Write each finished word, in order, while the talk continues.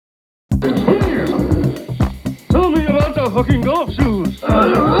Tell me about the fucking golf shoes.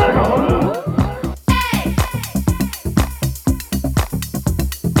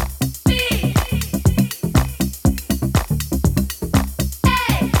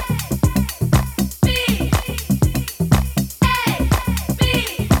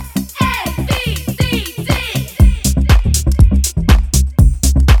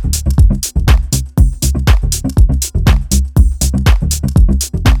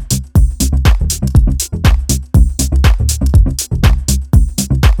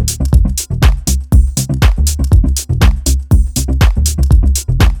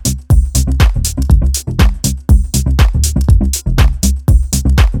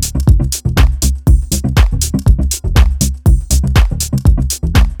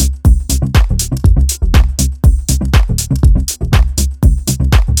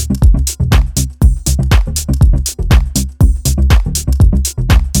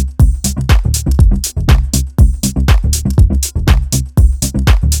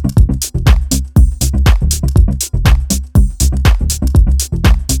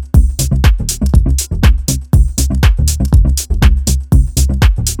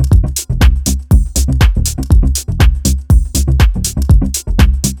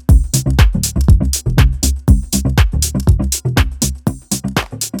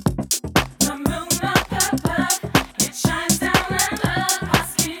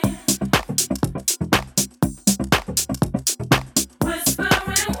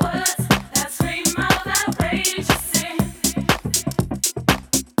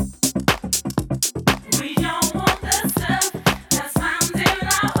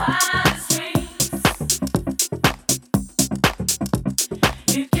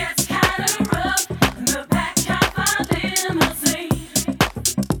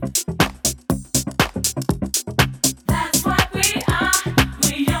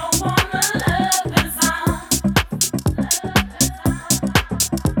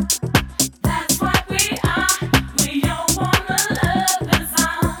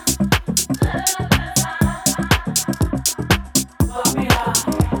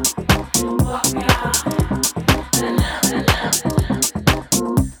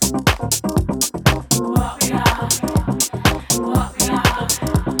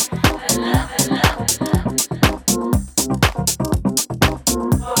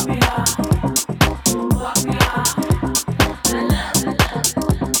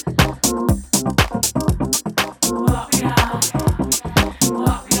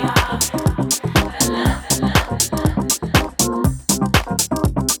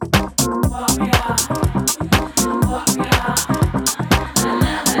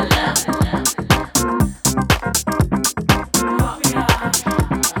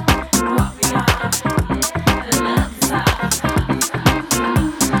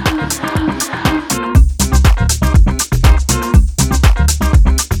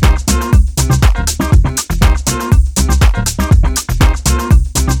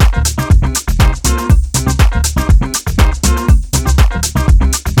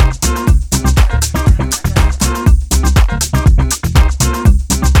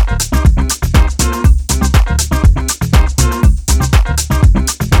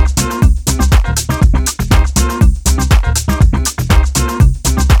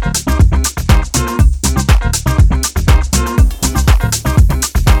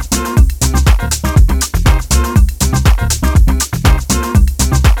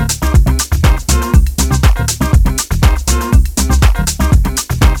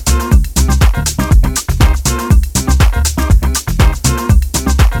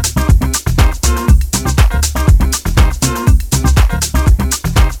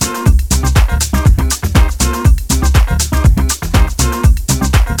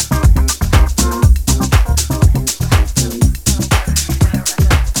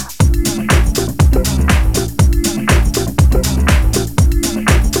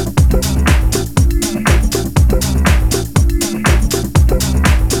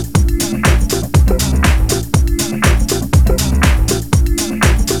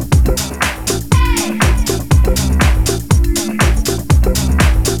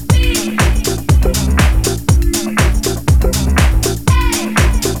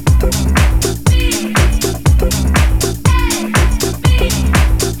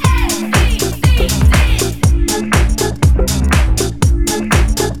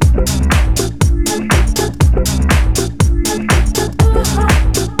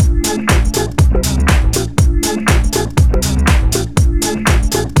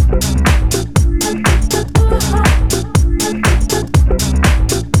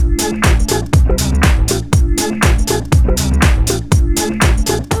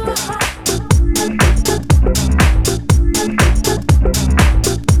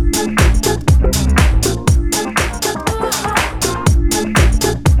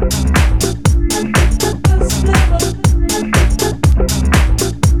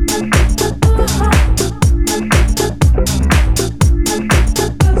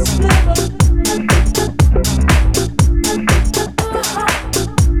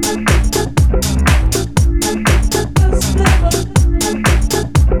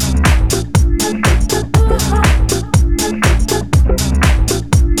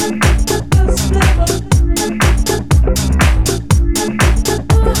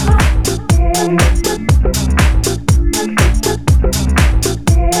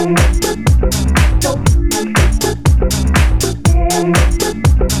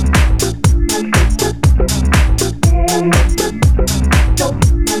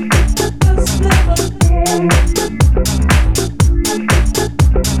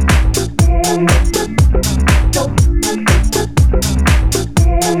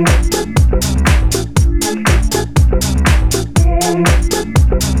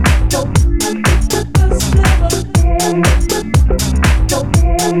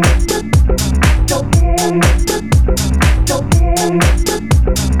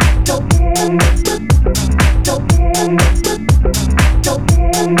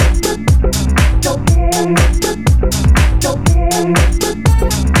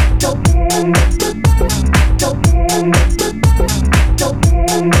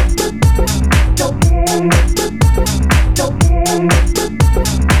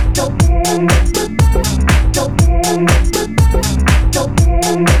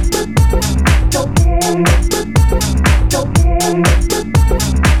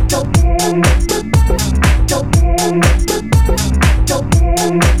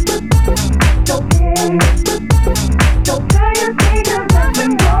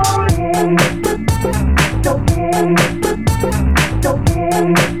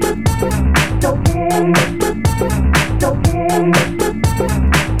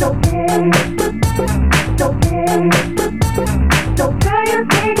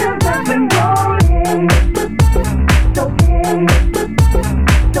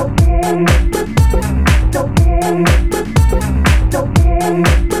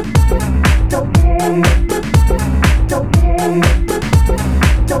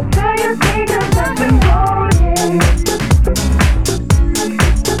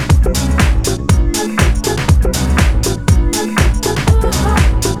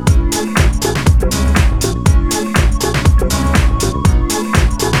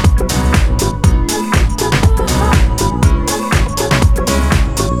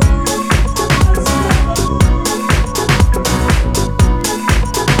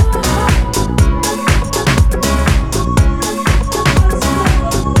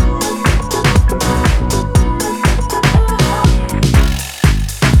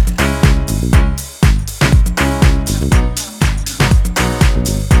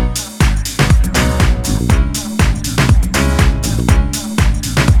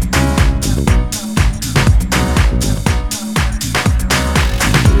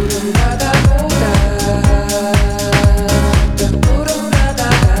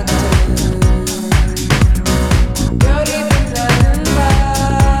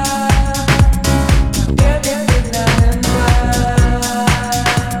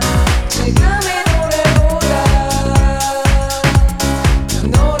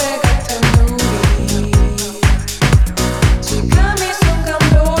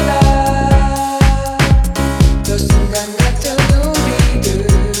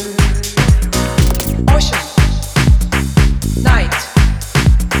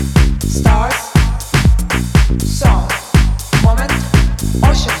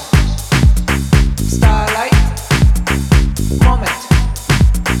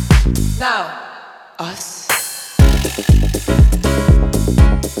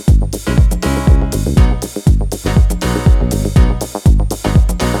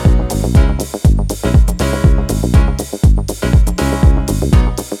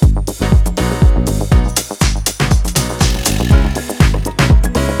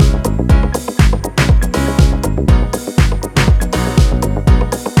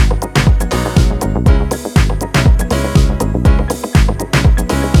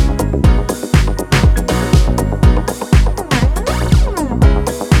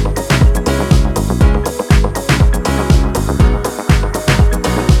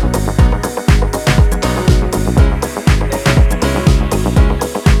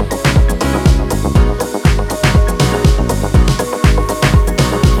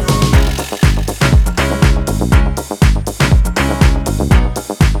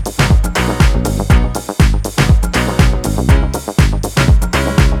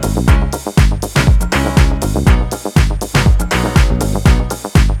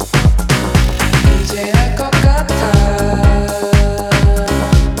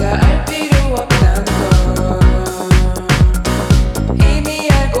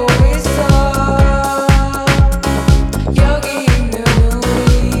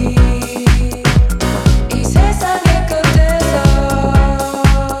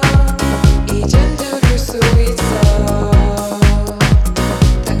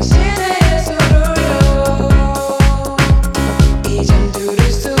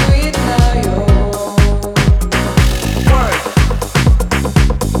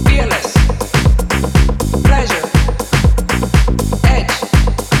 Fearless, pleasure, edge,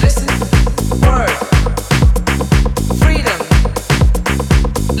 listen, word, freedom,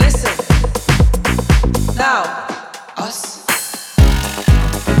 listen, now, us.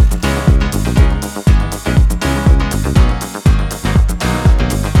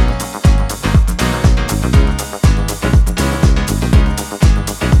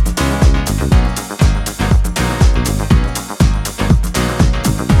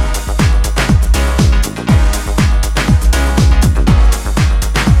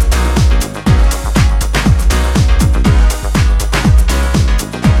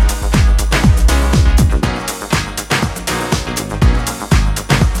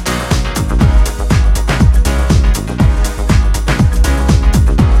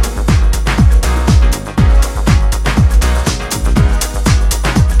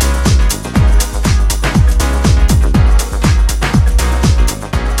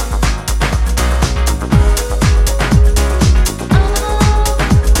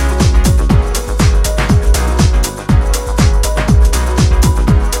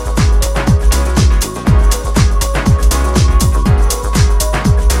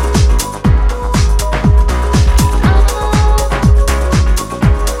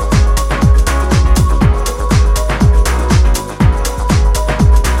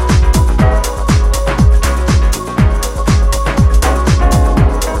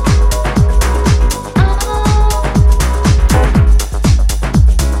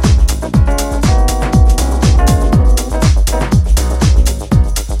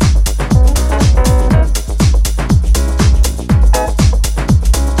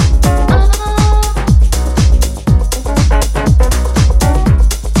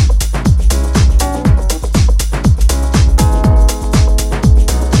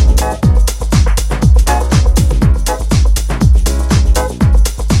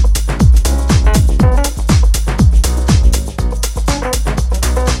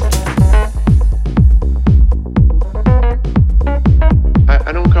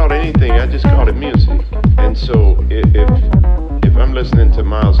 I don't call it anything. I just call it music. And so if I'm listening to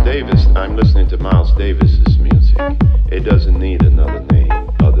Miles Davis, I'm listening to Miles Davis's music. It doesn't need another name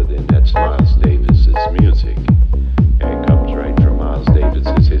other than that's Miles Davis's music. And it comes right from Miles Davis.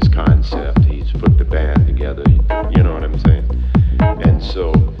 It's his concept. He's put the band together. You know what I'm saying? And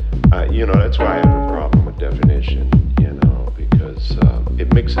so, that's why I have a problem with definition, because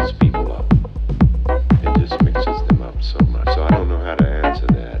it mixes people up. It just mixes them up so much. So I don't know how to answer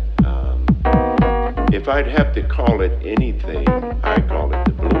that. If I'd have to call it anything, I call it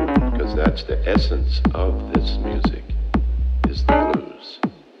the blues, because that's the essence of this music, is the blues.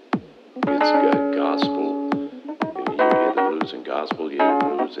 It's good gospel. You hear the blues and gospel, you hear the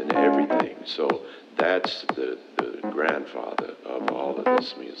blues and everything. So that's the grandfather of all of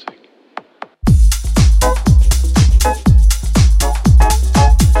this music.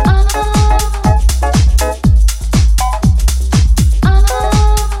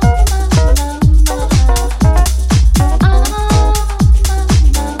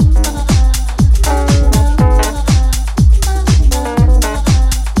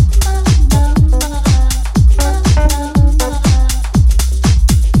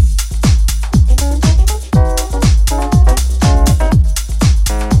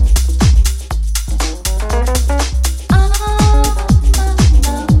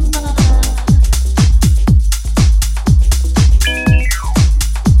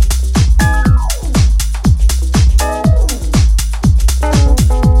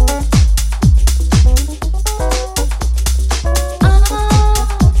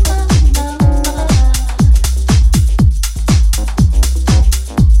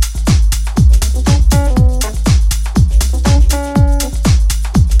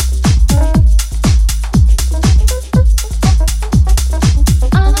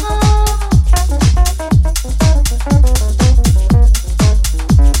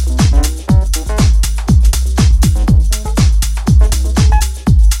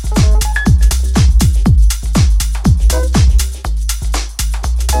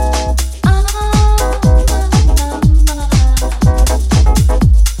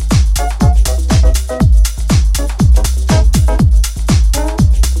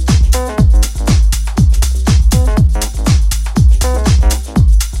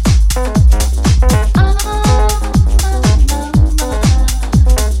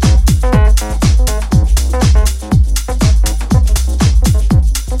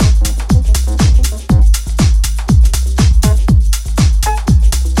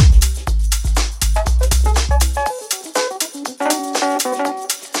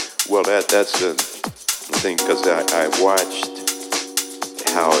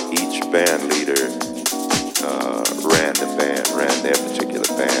 how each band leader ran the band, ran their particular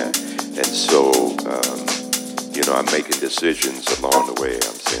band. And so, I'm making decisions along the way.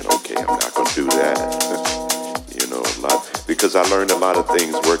 I'm saying, okay, I'm not going to do that. A lot, because I learned a lot of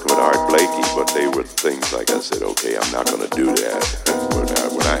things working with Art Blakey, but they were things like I said, okay, I'm not going to do that.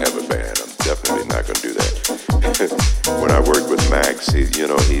 When I have a band, I'm definitely not going to do that. When I worked with Max, he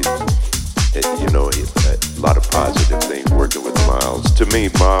a lot of positive things working with Miles. To me,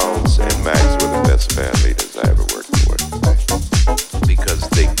 Miles and Max were the best band leaders I ever worked for. Because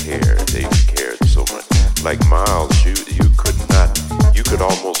they cared so much. Like Miles, you could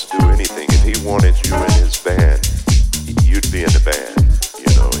almost do anything. If he wanted you in his band, you'd be in the band.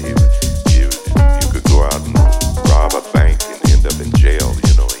 You could go out and rob a bank and end up in jail.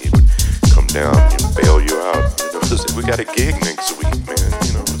 He would come down and bail you out. We got a gig next week, man.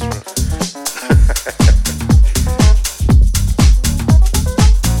 What's wrong?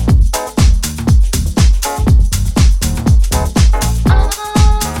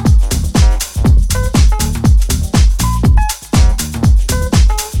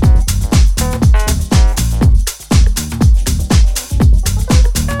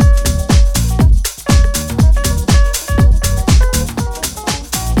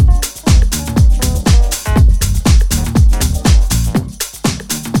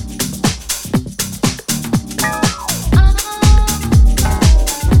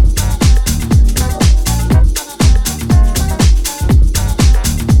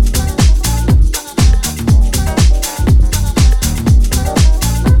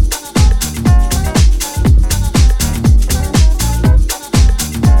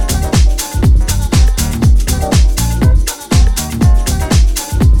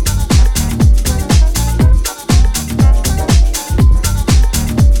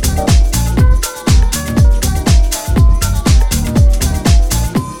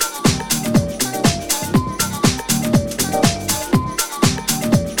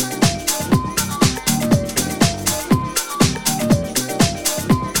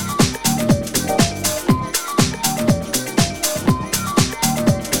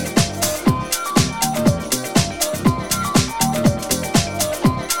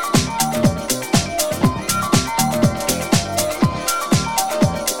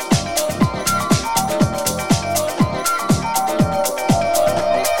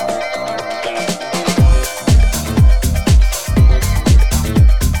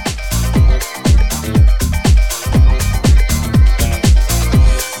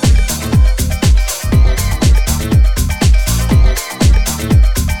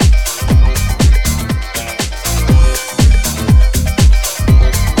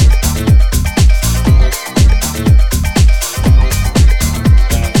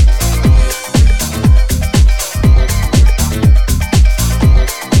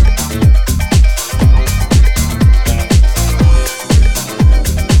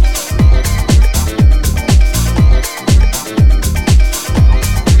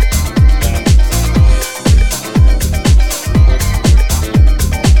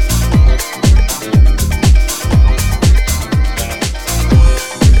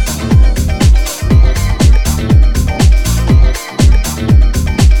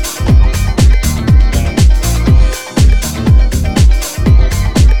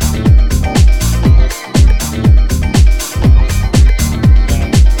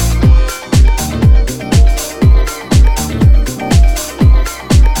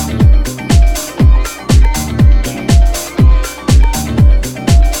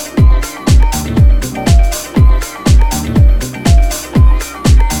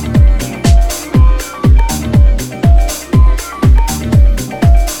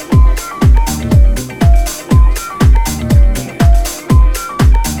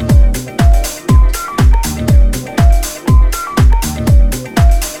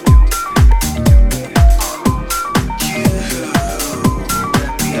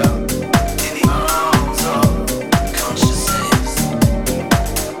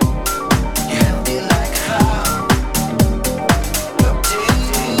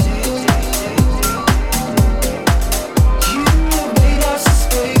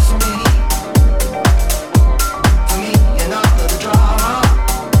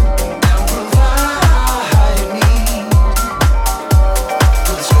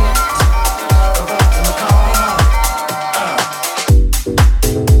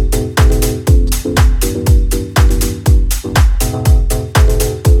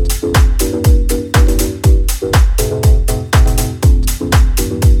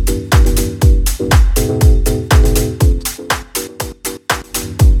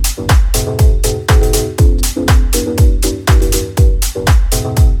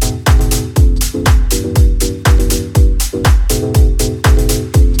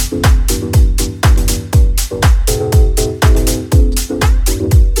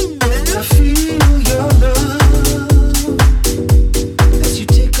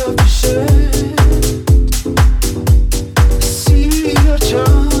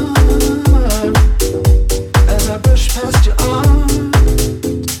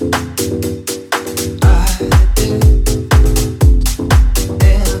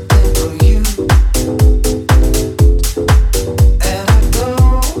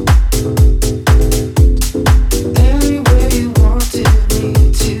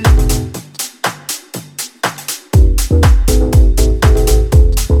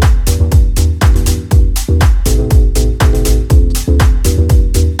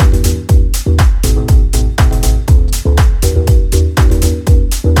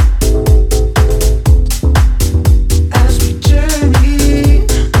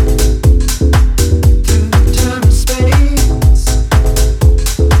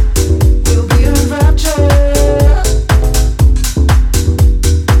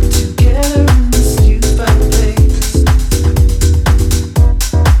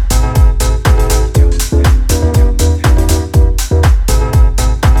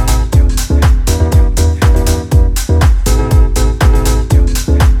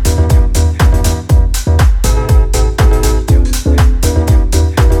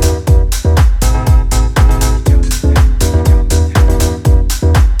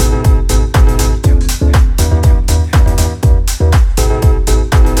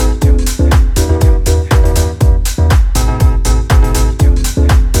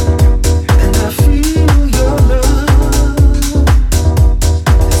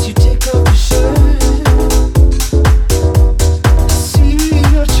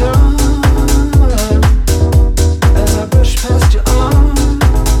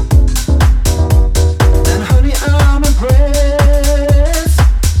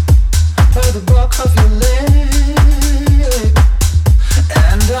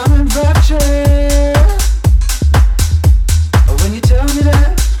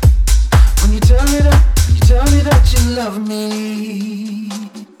 love me.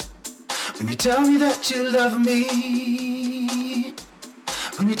 When you tell me that you love me.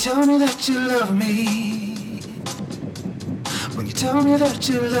 When you tell me that you love me. When you tell me that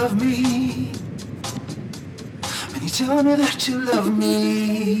you love me. When you tell me that you love me.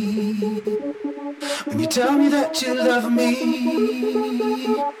 When you tell me that you love me.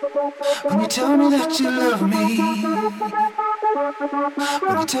 When you tell me that you love me.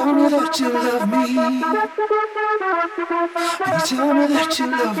 When you tell me that you love me. When you tell me that you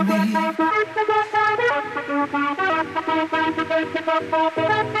love me.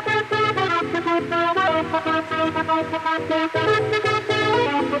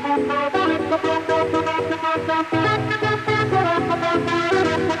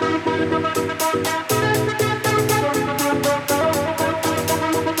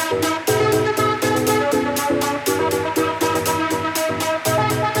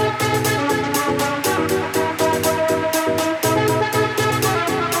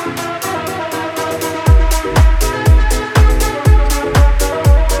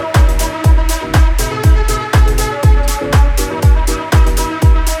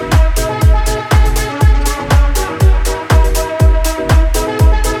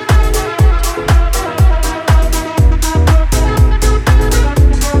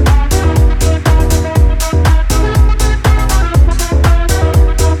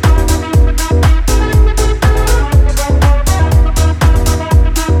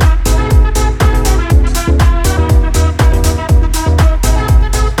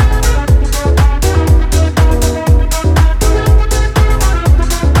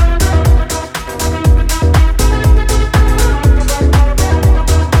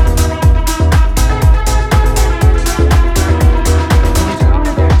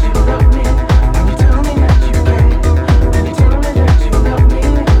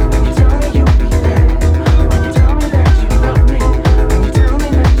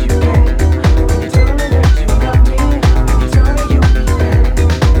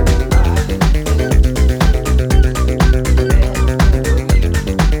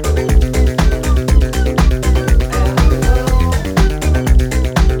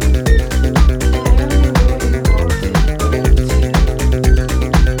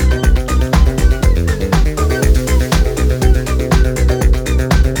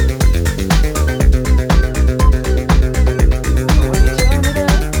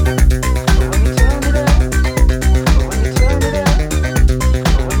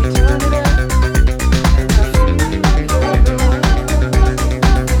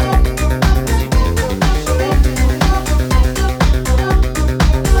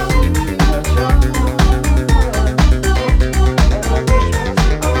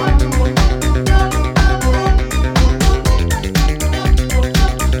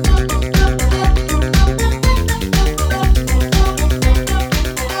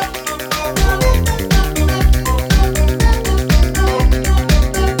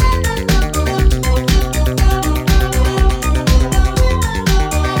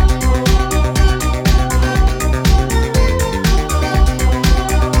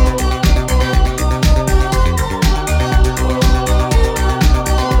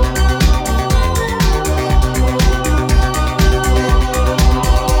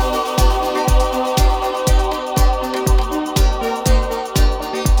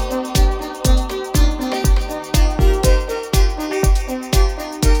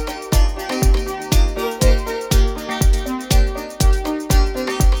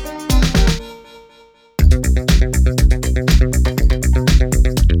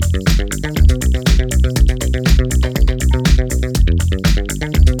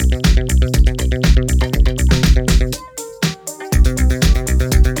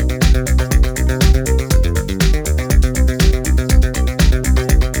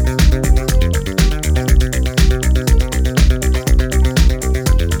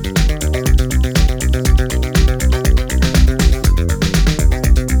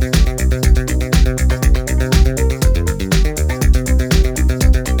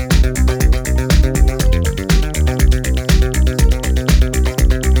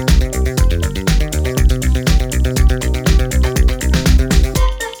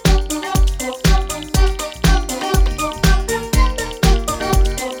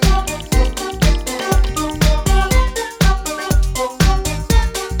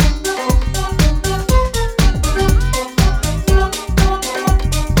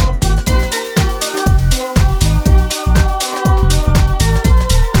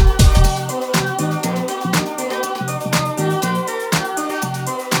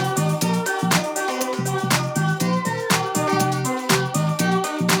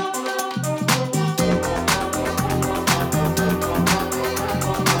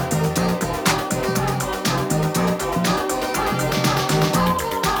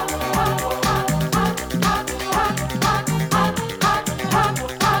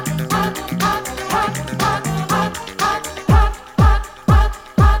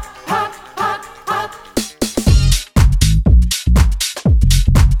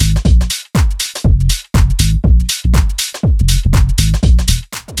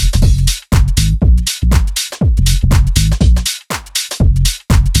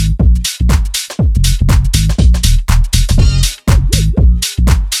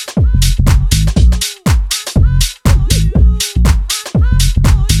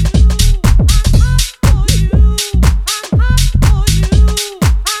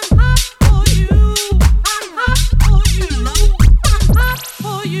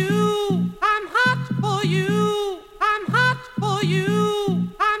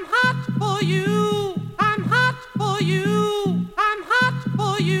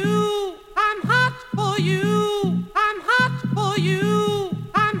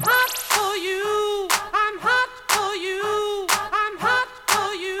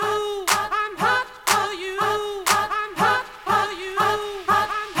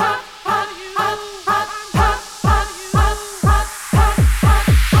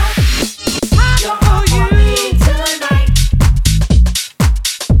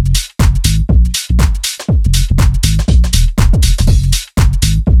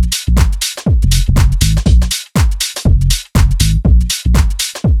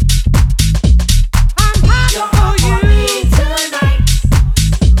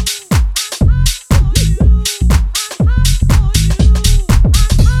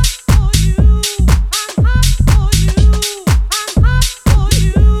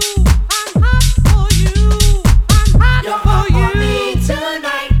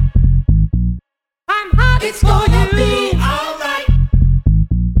 It's gonna be alright.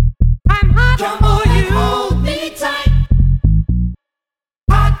 I'm hot for you. Hold me tight.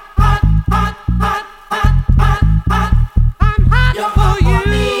 Hot, hot, hot, hot, hot, hot, hot. I'm hot for you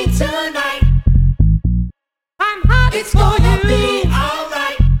tonight. I'm hot. It's gonna be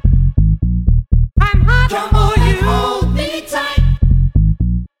alright. I'm hot for you. Hold me tight.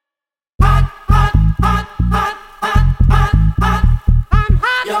 Hot, hot, hot, hot, hot, hot, hot. I'm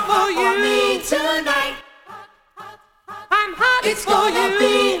hot for you tonight. I'm hot. It's gonna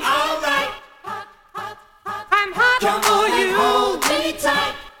be alright. I'm hot for you. Hold me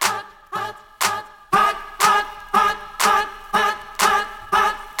tight. Hot, hot, hot, hot, hot, hot, hot, hot,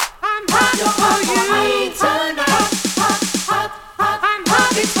 hot. I'm hot for you tonight. Hot, hot, hot. I'm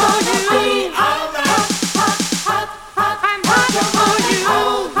hot. It's gonna be alright. Hot, hot, hot. I'm hot for you.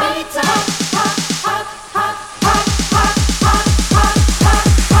 Hold me tight. Hot, hot, hot, hot, hot, hot, hot, hot,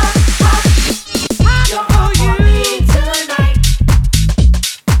 hot, hot. Hot for you tonight.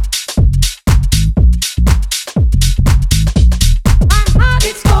 I'm hot.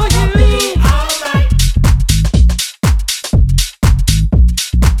 It's gonna be alright.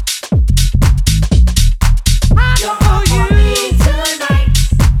 Hot for you tonight.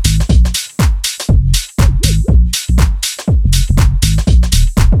 I'm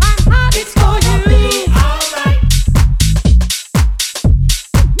hot. It's gonna be alright.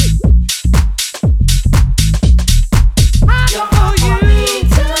 Hot for you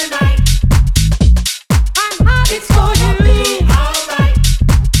tonight. I'm hot. It's gonna be alright.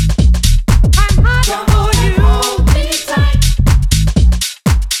 I'm hot for you. Hold me tight.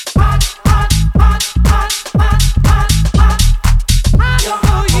 Hot, hot, hot, hot, hot, hot, hot. Hot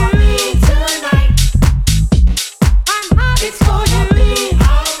for you tonight. I'm hot. It's gonna be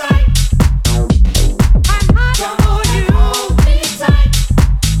alright. I'm hot for you. Hold me tight.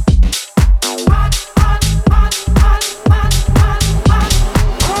 Hot, hot, hot, hot, hot, hot, hot.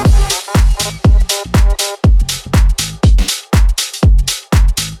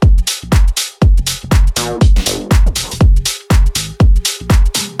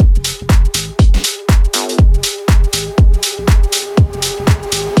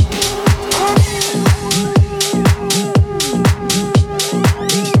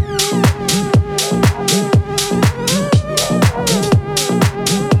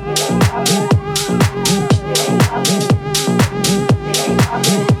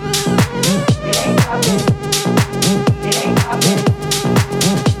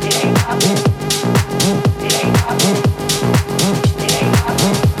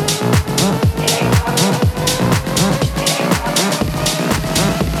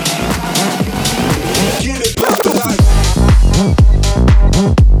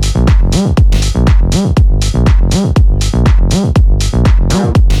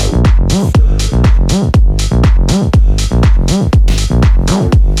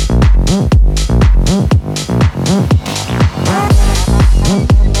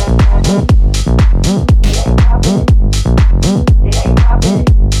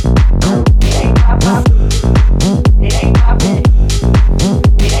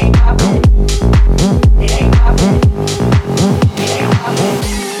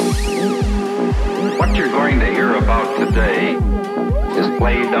 What you're going to hear about today is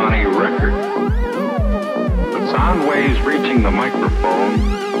played on a record. The sound waves reaching the microphone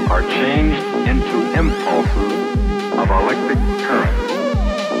are changed into impulses of electric current.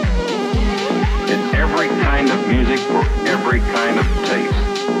 In every kind of music for every kind of taste.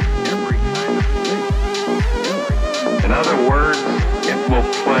 Every kind of taste. In other words, it will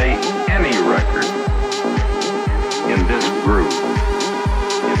play any record in this groove.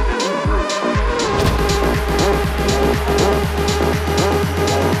 In this groove.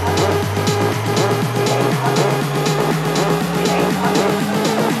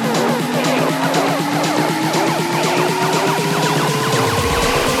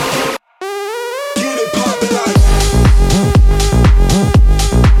 Get it poppin' like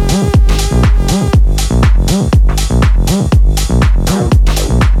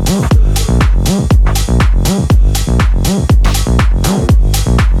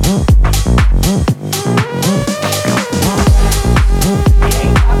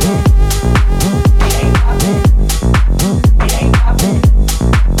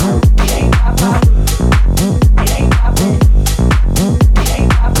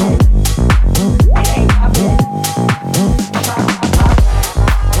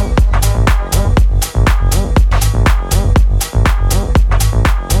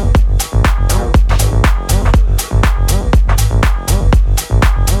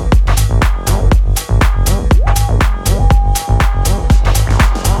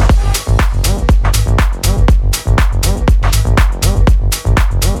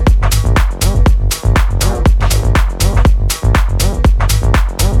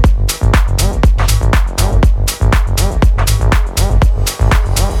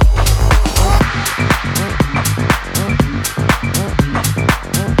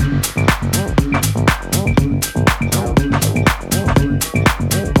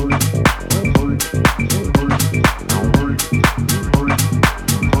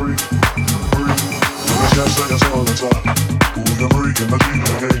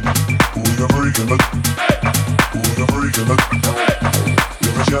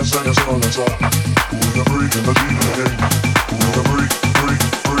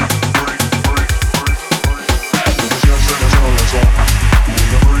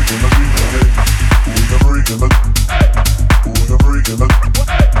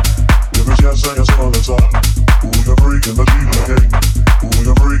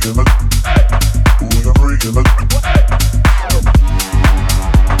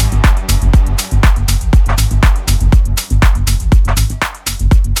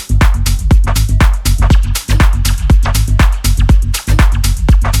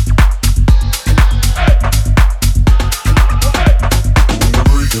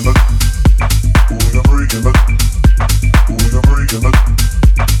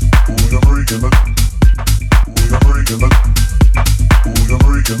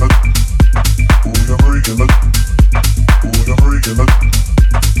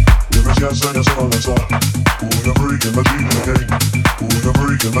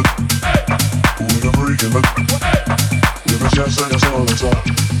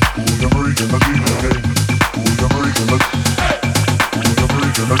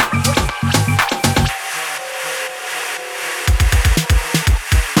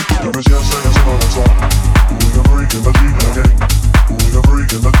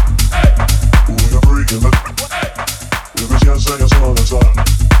Freaking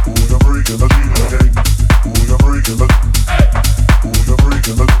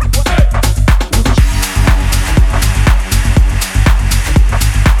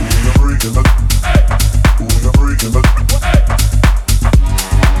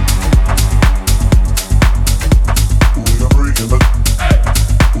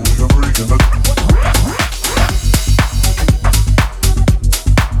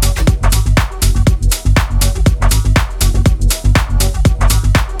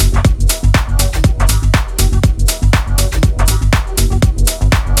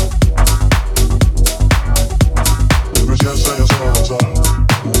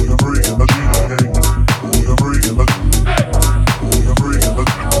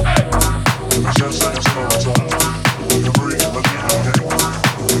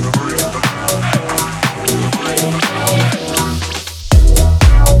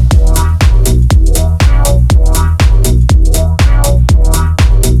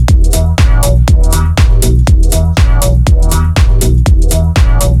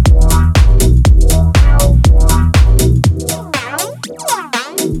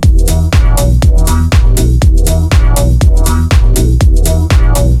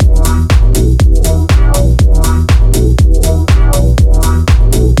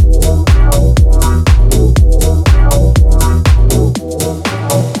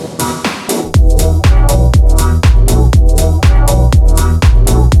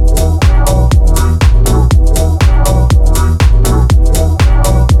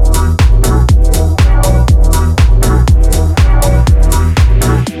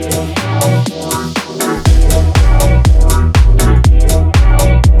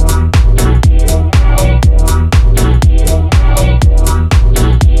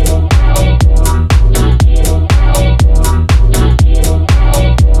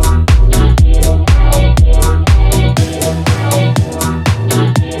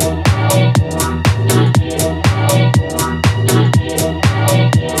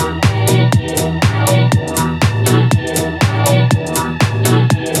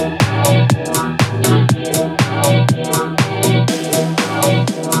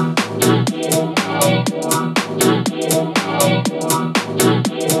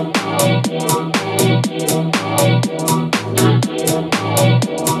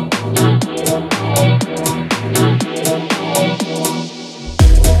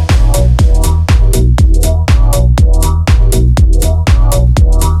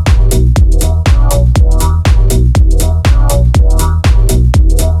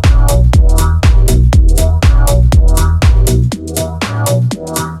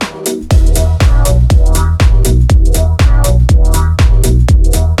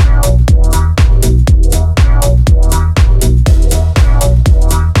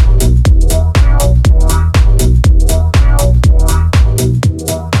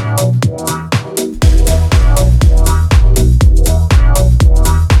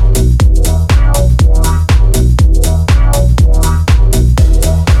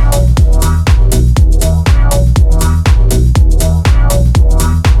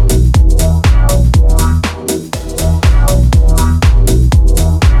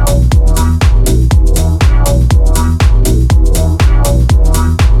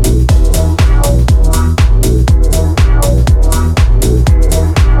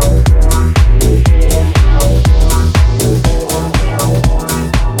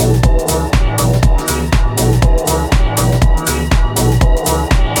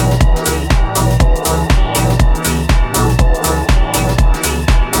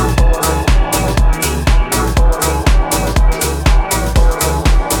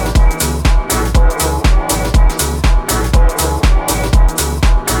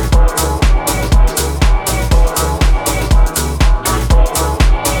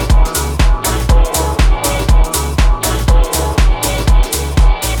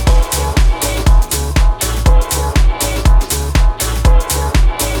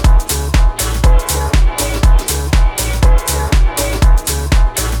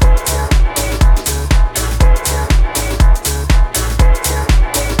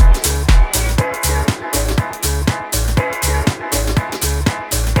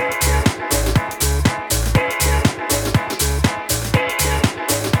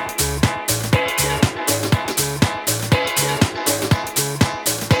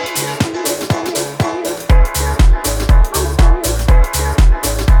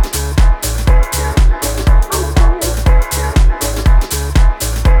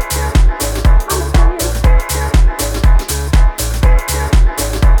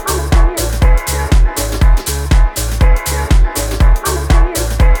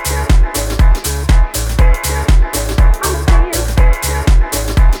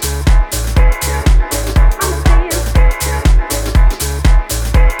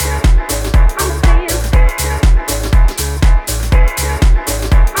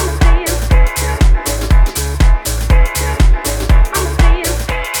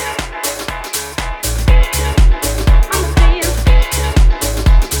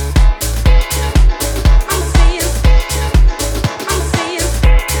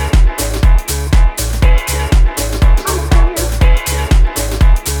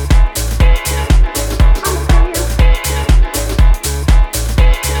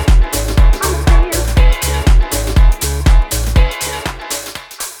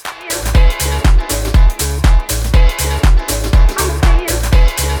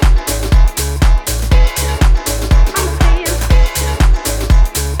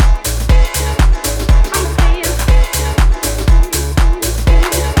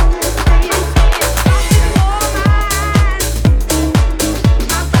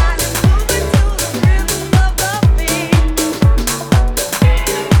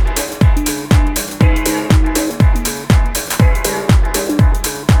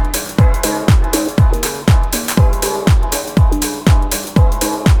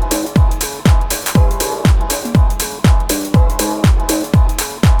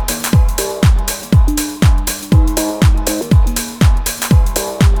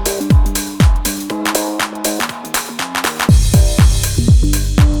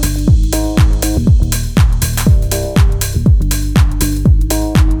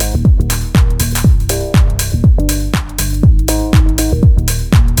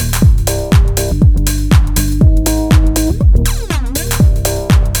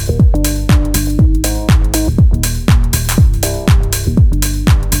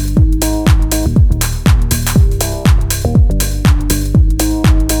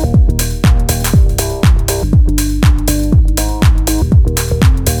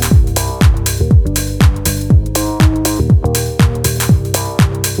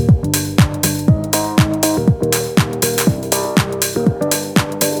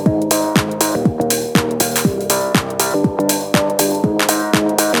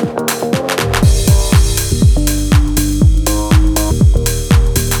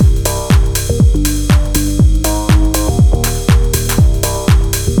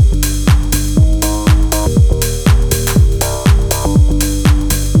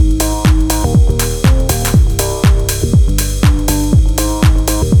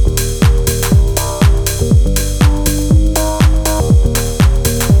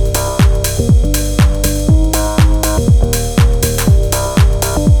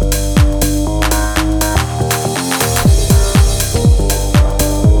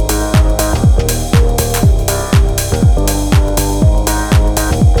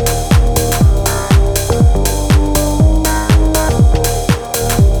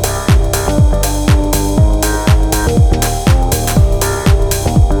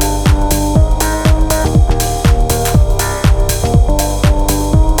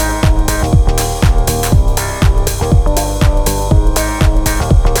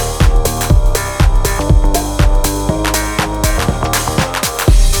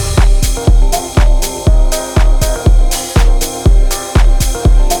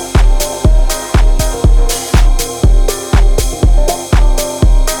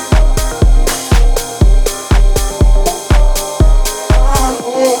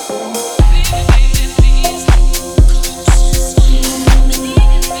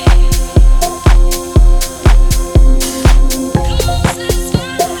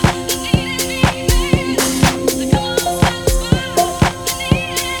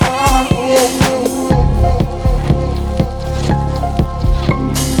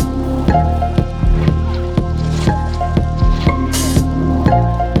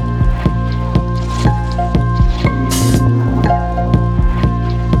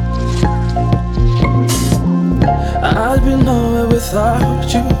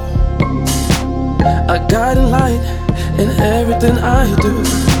you. I guide and light in everything I do.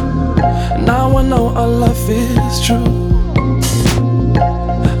 Now I know our love is true.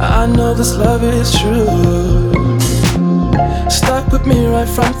 I know this love is true. Stuck with me right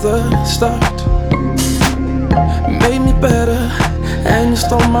from the start. Made me better and you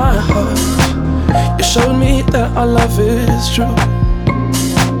stole my heart. You showed me that our love is true.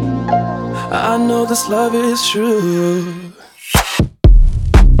 I know this love is true.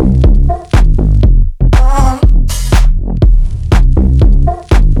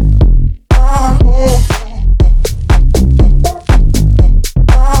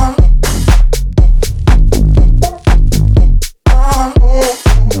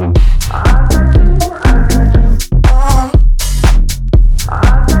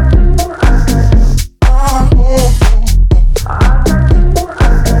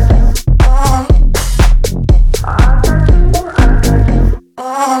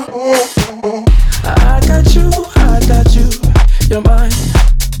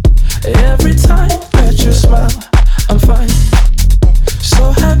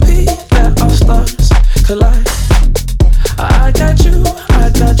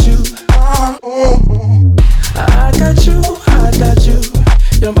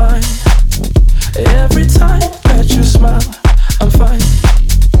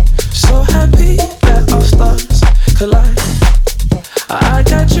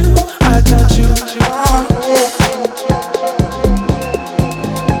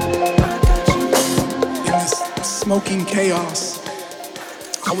 Smoking chaos,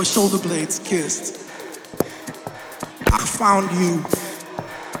 our shoulder blades kissed. I found you.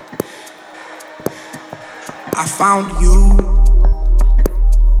 I found you.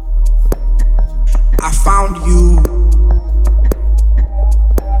 I found you.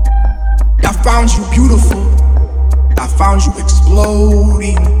 I found you beautiful. I found you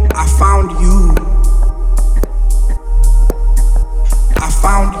exploding. I found you. I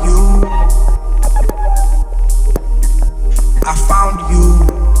found you. I found you.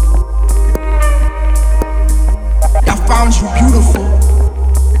 I found you beautiful.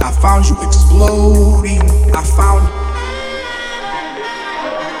 I found you exploding. I found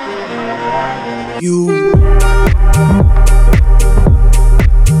you.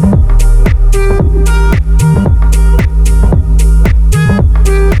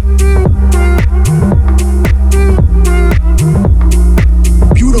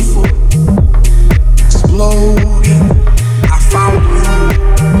 Beautiful, exploding. I found you.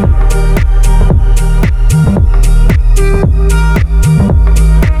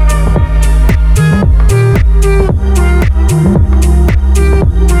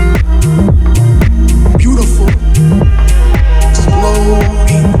 Beautiful,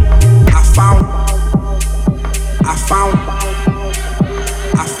 exploding. I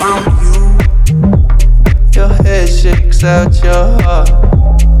found you. Your head shakes out your heart.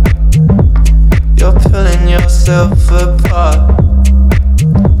 You're pulling yourself apart.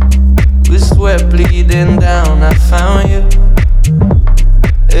 With sweat bleeding down, I found you.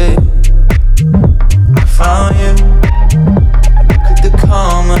 Hey, I found you. Look at the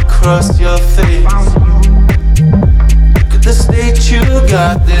calm across your face. Look at the state you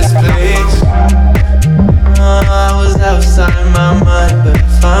got this place. I was outside my mind, but I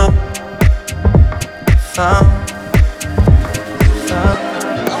found.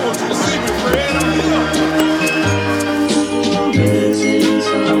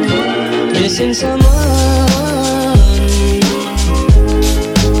 Missing someone,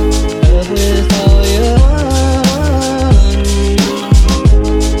 love with all your heart.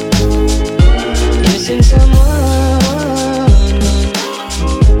 Missing someone,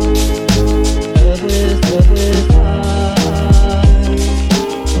 love with heart.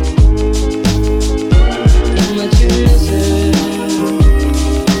 How much you miss it,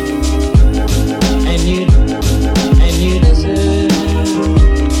 and you deserve.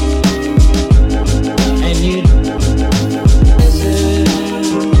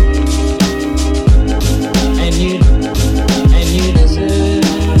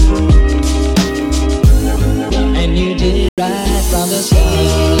 Right from the start,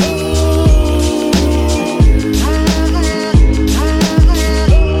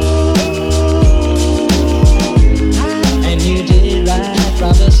 and you did right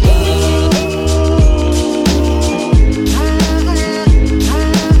from the start.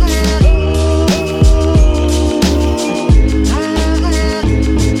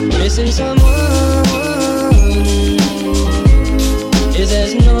 Missing some.